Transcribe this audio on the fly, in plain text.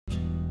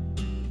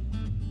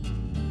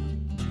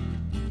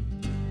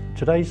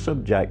Today's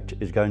subject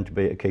is going to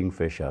be a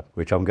Kingfisher,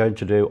 which I'm going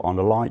to do on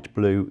a light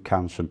blue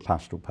Canson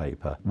pastel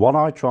paper. What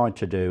I tried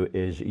to do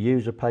is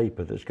use a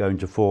paper that's going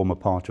to form a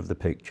part of the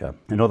picture.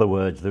 In other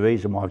words, the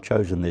reason why I've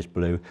chosen this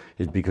blue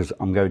is because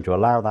I'm going to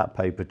allow that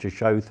paper to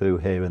show through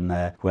here and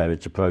there where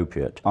it's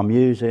appropriate. I'm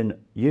using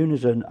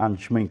Unison and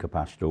Schminke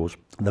pastels.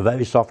 The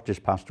very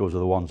softest pastels are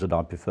the ones that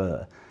I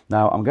prefer.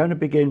 Now I'm going to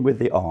begin with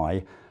the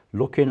eye,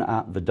 looking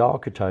at the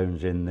darker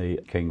tones in the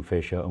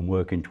Kingfisher and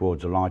working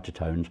towards the lighter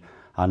tones,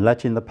 and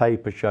letting the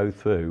paper show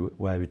through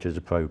where it is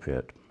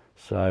appropriate.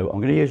 So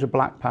I'm going to use a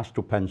black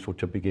pastel pencil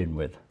to begin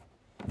with.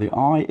 The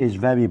eye is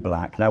very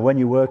black. Now when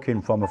you're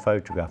working from a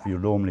photograph, you'll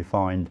normally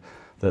find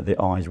that the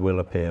eyes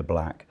will appear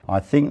black. I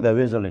think there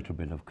is a little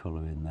bit of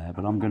colour in there,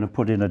 but I'm going to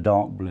put in a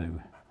dark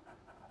blue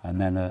and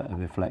then a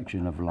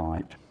reflection of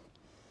light.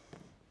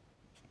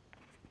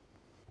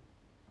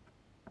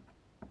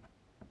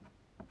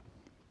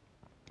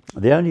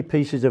 The only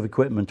pieces of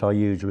equipment I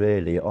use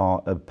really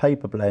are a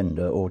paper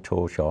blender or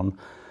torchon,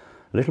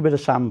 a little bit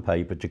of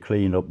sandpaper to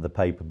clean up the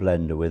paper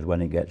blender with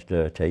when it gets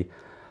dirty,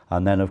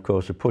 and then of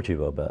course a putty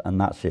rubber, and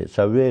that's it.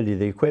 So really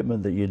the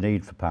equipment that you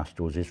need for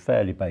pastels is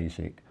fairly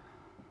basic,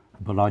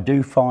 but I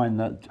do find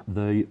that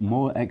the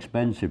more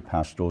expensive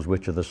pastels,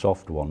 which are the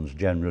soft ones,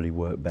 generally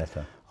work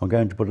better. I'm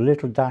going to put a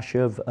little dash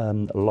of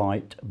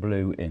light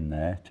blue in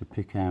there to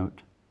pick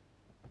out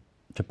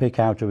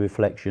a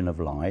reflection of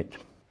light.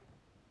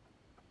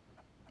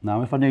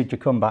 Now if I need to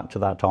come back to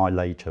that eye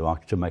later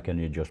to make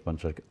any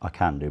adjustments, I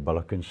can do, but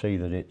I can see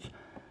that it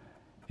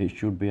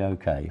should be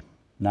okay.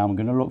 Now I'm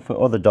going to look for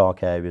other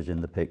dark areas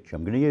in the picture.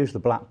 I'm going to use the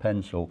black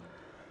pencil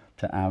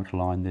to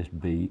outline this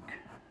beak.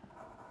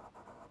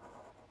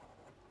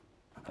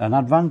 An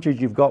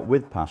advantage you've got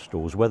with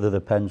pastels, whether they're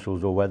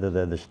pencils or whether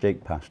they're the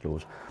stick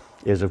pastels,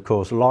 is of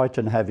course light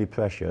and heavy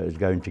pressure is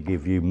going to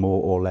give you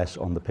more or less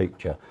on the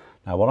picture.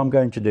 Now what I'm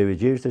going to do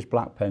is use this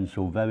black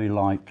pencil very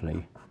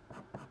lightly,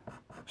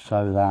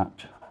 so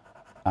that,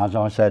 as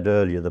I said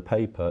earlier, the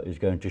paper is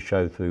going to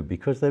show through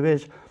because there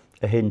is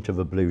a hint of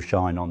a blue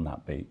shine on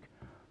that beak.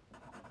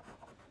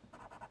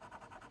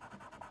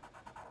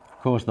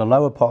 Of course, the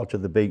lower part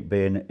of the beak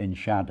being in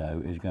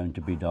shadow is going to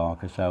be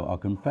darker, so I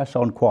can press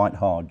on quite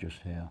hard just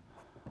here.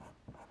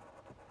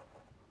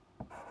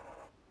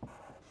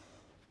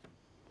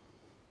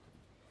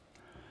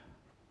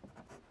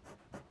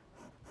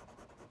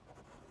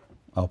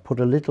 I'll put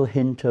a little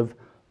hint of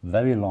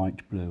very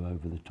light blue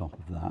over the top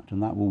of that,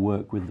 and that will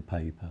work with the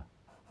paper.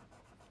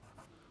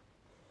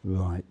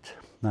 Right,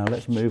 now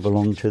let's move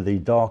along to the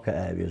darker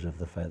areas of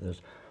the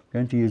feathers. I'm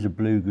going to use a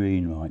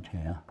blue-green right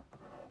here.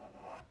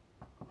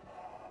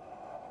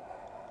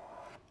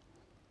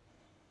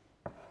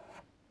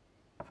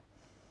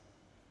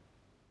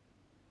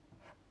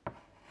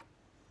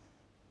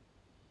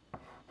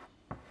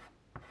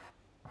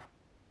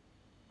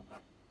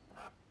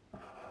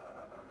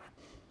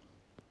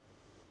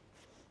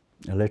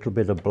 A little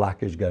bit of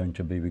black is going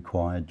to be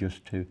required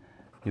just to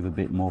give a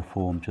bit more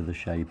form to the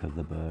shape of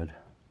the bird.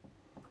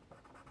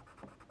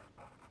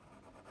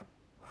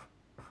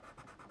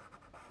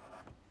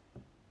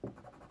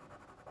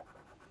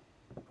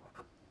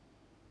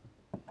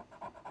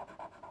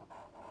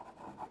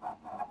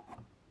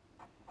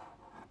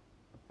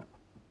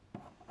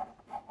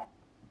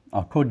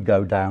 I could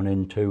go down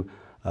into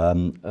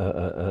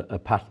a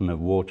pattern of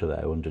water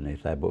there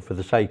underneath there, but for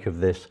the sake of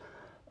this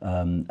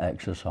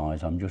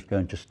exercise, I'm just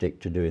going to stick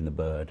to doing the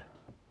bird.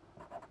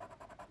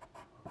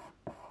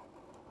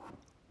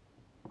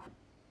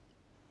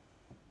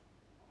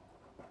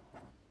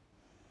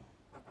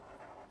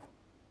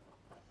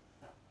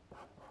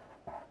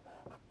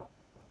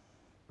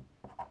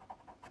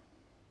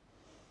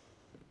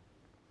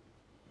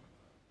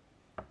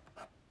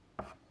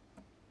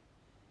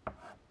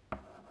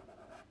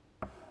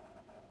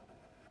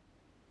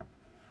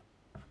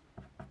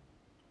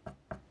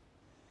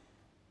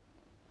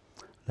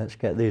 Let's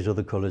get these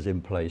other colours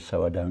in place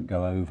so I don't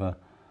go over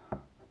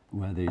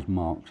where these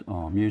marks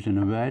are. I'm using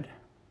a red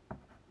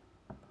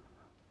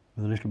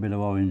with a little bit of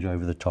orange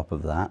over the top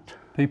of that.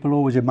 People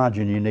always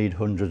imagine you need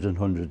hundreds and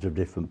hundreds of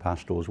different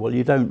pastels. Well,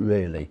 you don't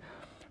really,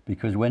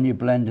 because when you're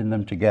blending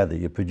them together,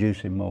 you're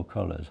producing more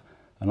colours.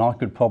 And I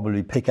could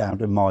probably pick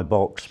out in my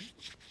box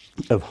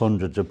of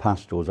hundreds of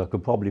pastels, I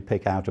could probably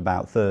pick out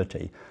about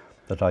 30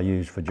 that I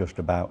use for just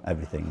about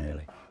everything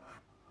nearly.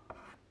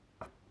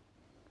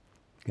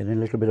 Getting a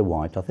little bit of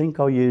white. I think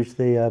I'll use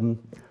the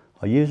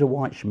I use a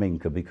white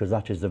Schminke because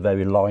that is the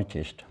very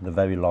lightest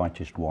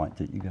white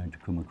that you're going to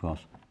come across.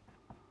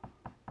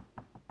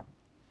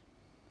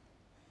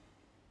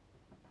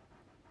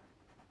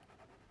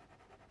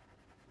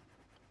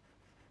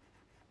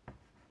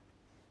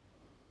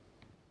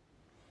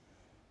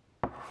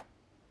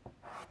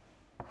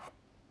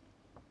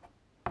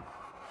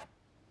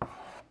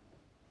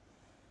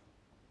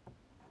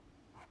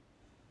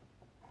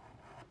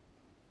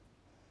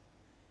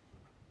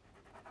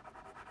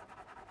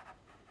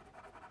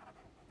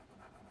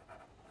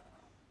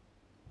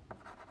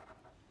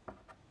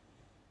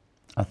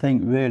 I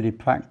think really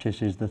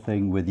practice is the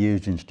thing with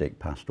using stick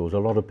pastels. A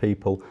lot of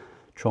people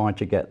try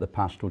to get the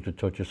pastel to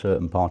touch a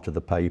certain part of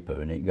the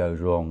paper and it goes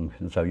wrong,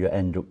 and so you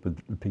end up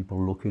with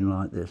people looking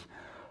like this.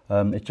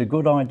 It's a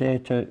good idea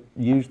to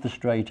use the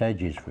straight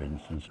edges, for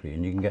instance,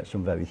 and you can get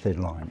some very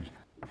thin lines.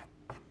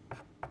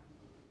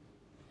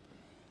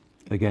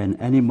 Again,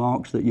 any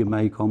marks that you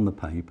make on the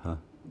paper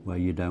where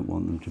you don't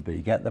want them to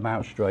be, get them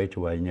out straight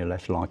away and you're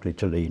less likely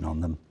to lean on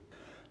them.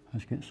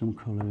 Let's get some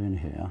colour in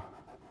here.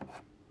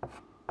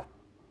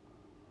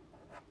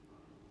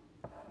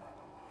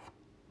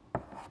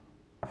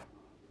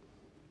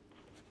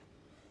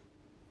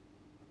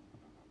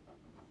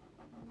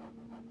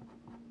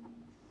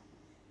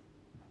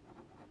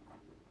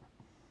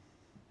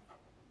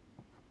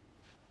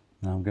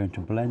 Now I'm going to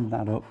blend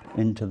that up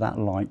into that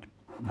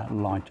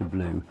lighter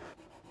blue.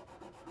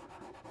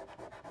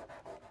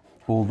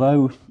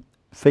 Although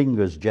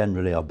fingers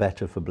generally are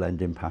better for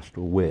blending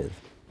pastel with,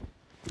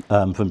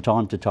 from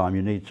time to time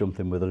you need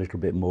something with a little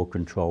bit more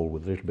control,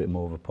 with a little bit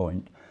more of a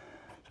point.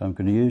 So I'm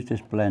going to use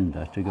this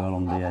blender to go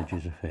along the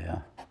edges of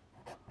here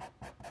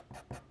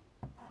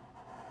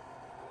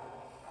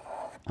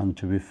and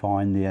to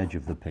refine the edge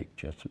of the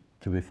picture,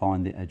 to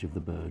refine the edge of the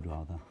bird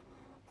rather.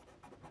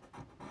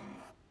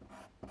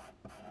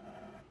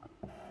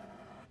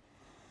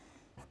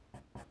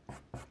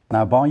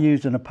 Now, by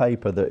using a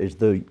paper that is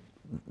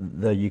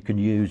that you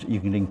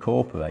can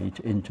incorporate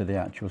into the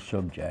actual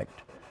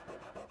subject,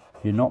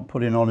 you're not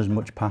putting on as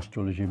much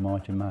pastel as you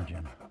might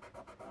imagine.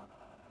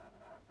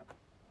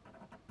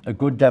 A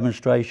good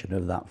demonstration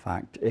of that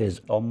fact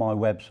is on my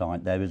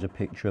website. There is a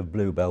picture of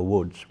Bluebell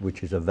Woods,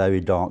 which is a very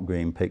dark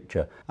green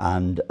picture,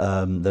 and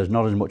there's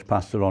not as much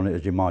pastel on it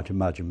as you might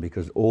imagine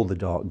because all the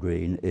dark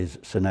green is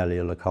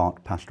Sennelier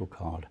Lacarte pastel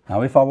card.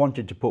 Now, if I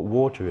wanted to put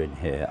water in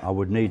here, I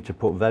would need to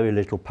put very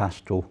little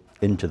pastel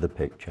into the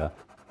picture.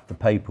 The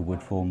paper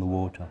would form the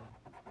water.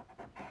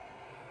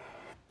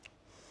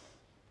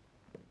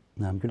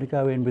 Now I'm going to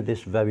go in with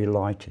this very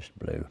lightest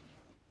blue.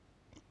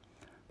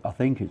 I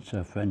think it's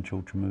a French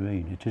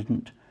ultramarine. It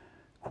isn't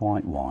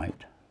quite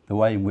white. The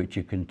way in which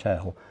you can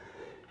tell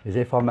is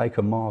if I make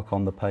a mark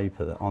on the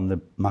paper, on the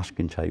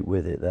masking tape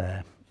with it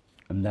there,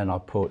 and then I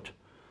put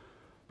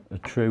a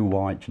true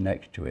white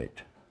next to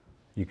it,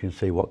 you can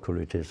see what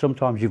colour it is.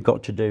 Sometimes you've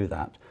got to do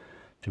that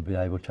to be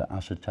able to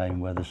ascertain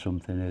whether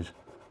something is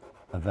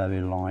a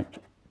very light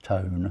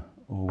tone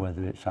or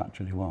whether it's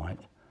actually white.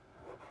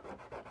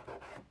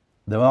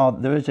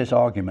 There is this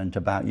argument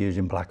about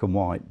using black and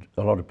white.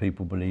 A lot of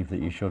people believe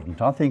that you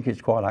shouldn't. I think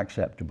it's quite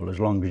acceptable as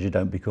long as you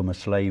don't become a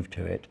slave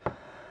to it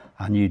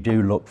and you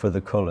do look for the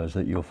colours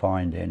that you'll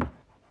find in.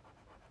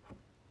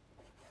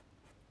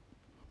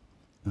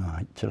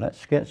 Right, so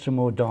let's get some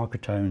more darker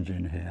tones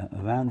in here.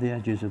 Around the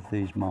edges of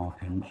these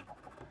markings,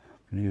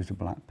 I'm going to use a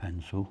black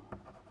pencil.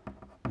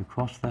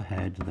 Across the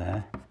head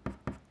there.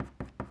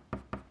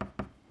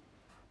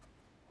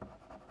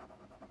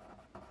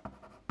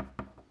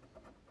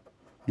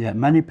 Yeah,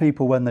 many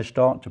people when they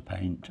start to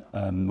paint,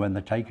 when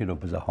they take it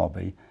up as a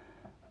hobby,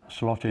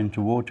 slot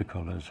into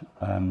watercolours.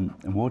 And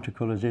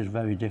watercolours is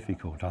very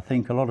difficult. I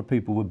think a lot of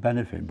people would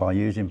benefit by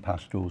using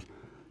pastels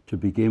to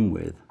begin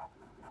with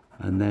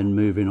and then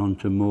moving on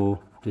to more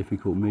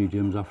difficult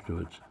mediums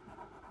afterwards.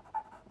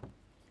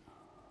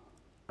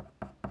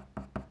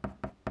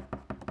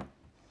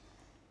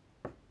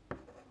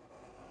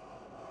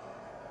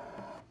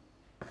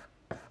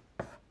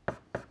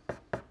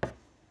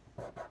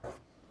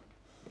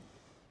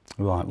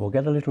 Right, we'll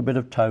get a little bit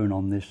of tone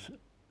on this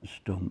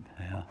stump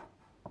here.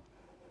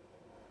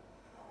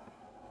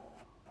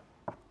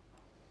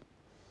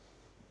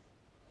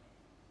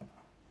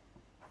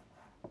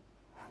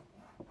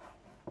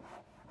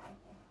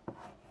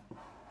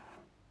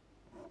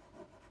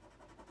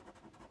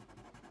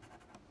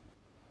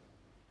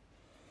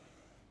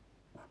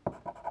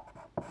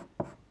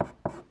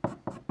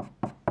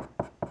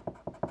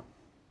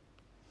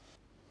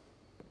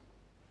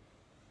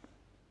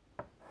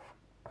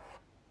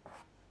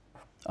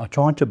 I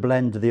tried to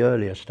blend the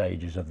earlier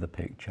stages of the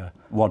picture,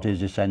 what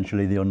is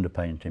essentially the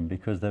underpainting,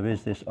 because there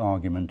is this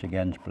argument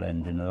against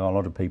blending. A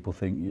lot of people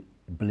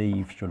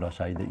believe, should I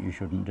say, that you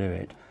shouldn't do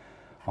it.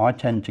 I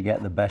tend to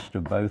get the best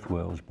of both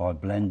worlds by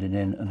blending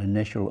in an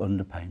initial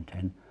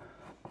underpainting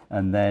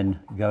and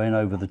then going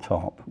over the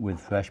top with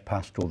fresh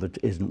pastel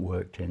that isn't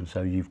worked in,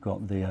 so you've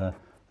got the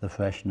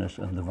freshness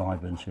and the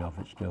vibrancy of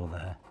it still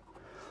there.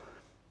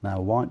 Now,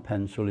 a white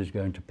pencil is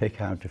going to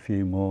pick out a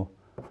few more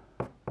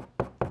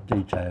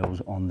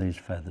details on these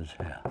feathers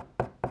here.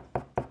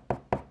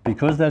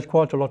 Because there's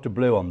quite a lot of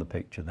blue on the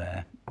picture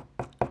there,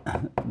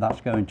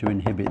 that's going to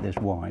inhibit this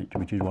white,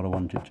 which is what I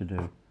wanted to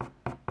do.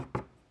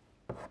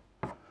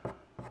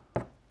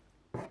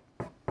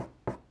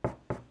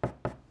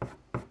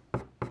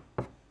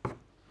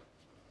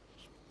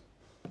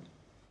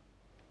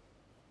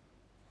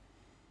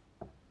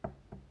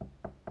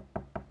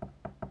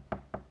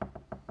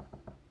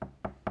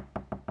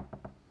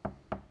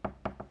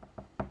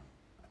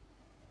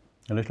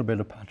 A little bit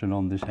of pattern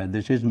on this head.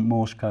 This isn't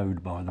Morse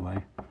code, by the way.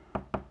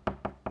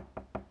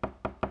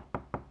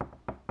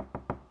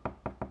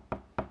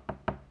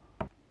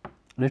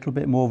 A little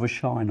bit more of a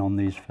shine on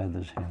these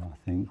feathers here, I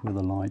think, with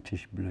a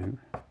lightish blue.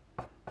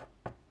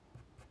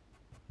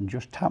 And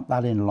just tap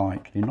that in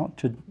lightly, not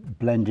to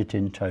blend it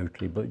in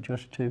totally, but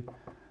just to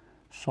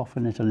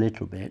soften it a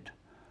little bit.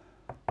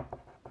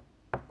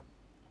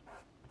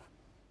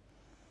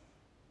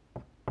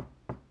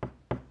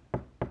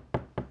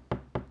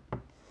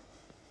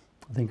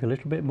 I think a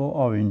little bit more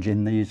orange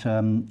in these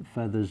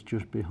feathers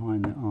just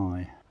behind the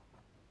eye.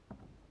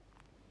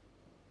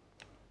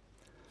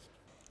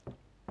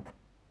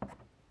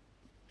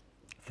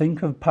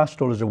 Think of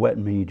pastel as a wet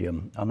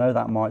medium. I know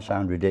that might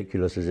sound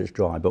ridiculous as it's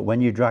dry, but when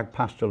you drag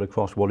pastel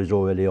across what is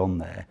already on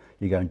there,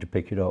 you're going to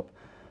pick it up.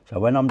 So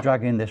when I'm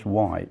dragging this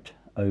white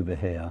over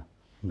here,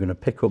 I'm going to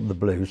pick up the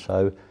blue.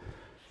 So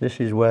this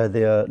is where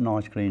the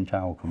nice clean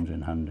towel comes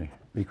in handy,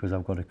 because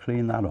I've got to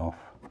clean that off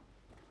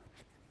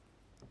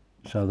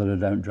so that I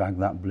don't drag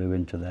that blue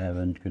into there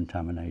and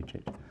contaminate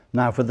it.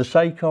 Now, for the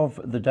sake of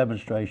the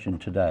demonstration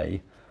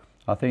today,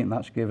 I think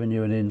that's given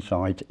you an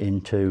insight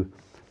into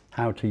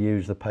how to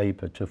use the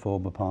paper to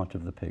form a part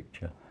of the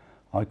picture.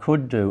 I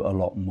could do a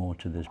lot more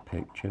to this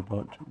picture,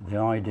 but the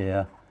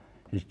idea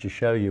is to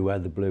show you where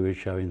the blue is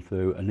showing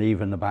through, and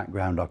even the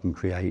background I can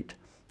create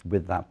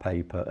with that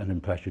paper, an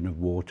impression of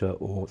water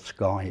or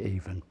sky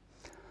even.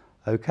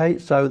 Okay,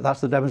 so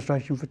that's the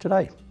demonstration for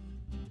today.